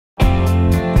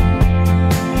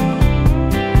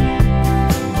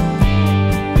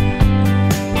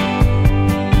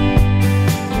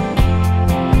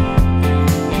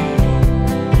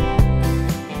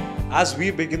As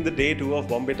we begin the day 2 of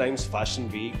Bombay Times Fashion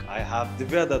Week, I have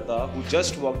Divya Dutta, who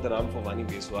just walked the ramp for Vani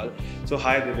Beswal. So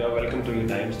hi Divya, welcome to your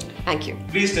Times. Thank you.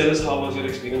 Please tell us how was your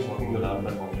experience walking the ramp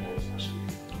at Bombay Times Fashion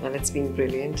Week? Well, it's been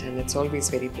brilliant, and it's always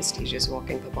very prestigious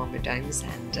walking for Bombay Times,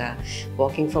 and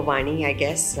walking for Vani, I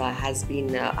guess, has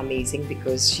been amazing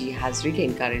because she has really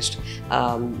encouraged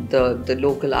the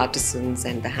local artisans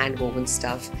and the hand-woven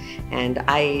stuff, and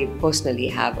I personally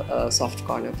have a soft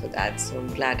corner for that, so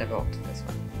I'm glad I walked this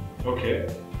one.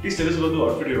 Okay. Please tell us about the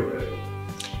outfit you're wearing.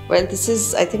 Well, this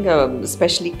is, I think, a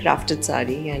specially crafted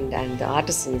sari, and the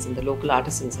artisans and the local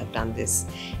artisans have done this.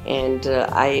 And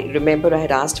I remember I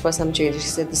had asked for some changes. She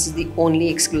said, this is the only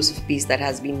exclusive piece that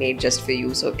has been made just for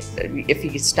you. So if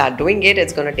you start doing it,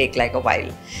 it's going to take like a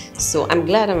while. So I'm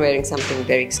glad I'm wearing something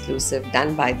very exclusive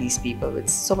done by these people with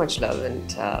so much love,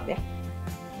 and yeah.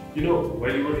 You know,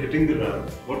 while you were hitting the ramp,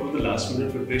 what were the last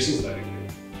minute preparations like?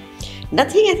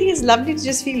 Nothing. I think it's lovely to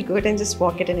just feel good and just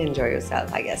walk it and enjoy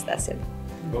yourself. I guess that's it.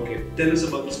 Okay, tell us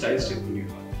about the style statement you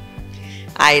have.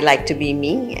 I like to be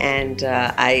me, and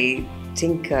I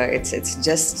think it's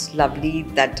just lovely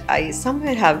that I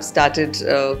somewhere have started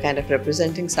kind of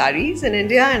representing saris in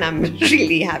India, and I'm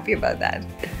really happy about that.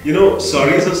 You know,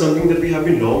 saris are something that we have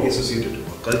been long associated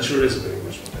to. Our culture is very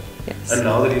much with it. Yes. And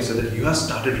now that you said that you have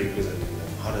started representing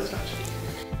them, how does that feel?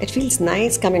 It feels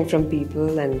nice coming from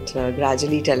people and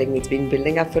gradually telling me it's been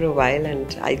building up for a while,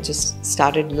 and I just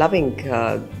started loving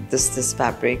this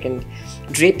fabric and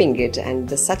draping it, and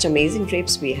there's such amazing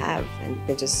drapes we have, and you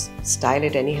can just style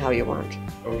it anyhow you want.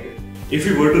 Okay. If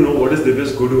you were to know what is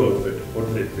Divya's go-to outfit, what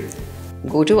would it be?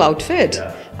 Go-to outfit?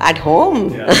 Yeah. At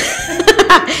home? Yeah.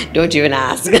 Don't even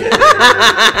ask.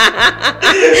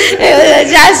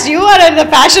 Just you are at the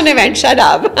fashion event, shut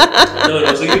up.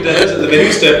 No, so you tell us when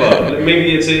you step out,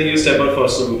 maybe it's you step out for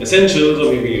some essentials,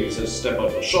 or maybe it's a step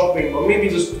out for shopping, or maybe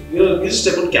just, you just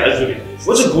step out casually.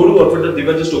 What's a go-to outfit that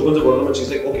Divya just opens the bottom and she's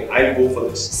like, okay, I'll go for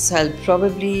this? So I'll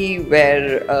probably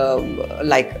wear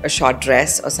like a short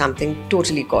dress or something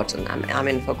totally cotton. I'm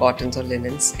in for cottons or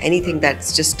linens. Anything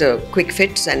that's just a quick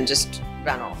fit and just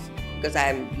run off, because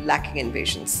I'm lacking in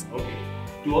patience. Okay.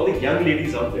 To all the young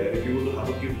ladies out there, if you were to have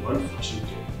to give one fashion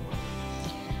tip,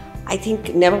 I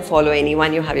think never follow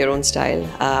anyone, you have your own style.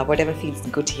 Whatever feels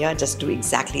good here, just do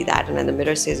exactly that. And when the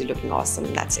mirror says you're looking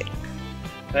awesome, that's it.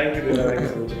 thank you, Divya. Thank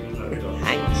you so much.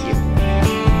 Thank you.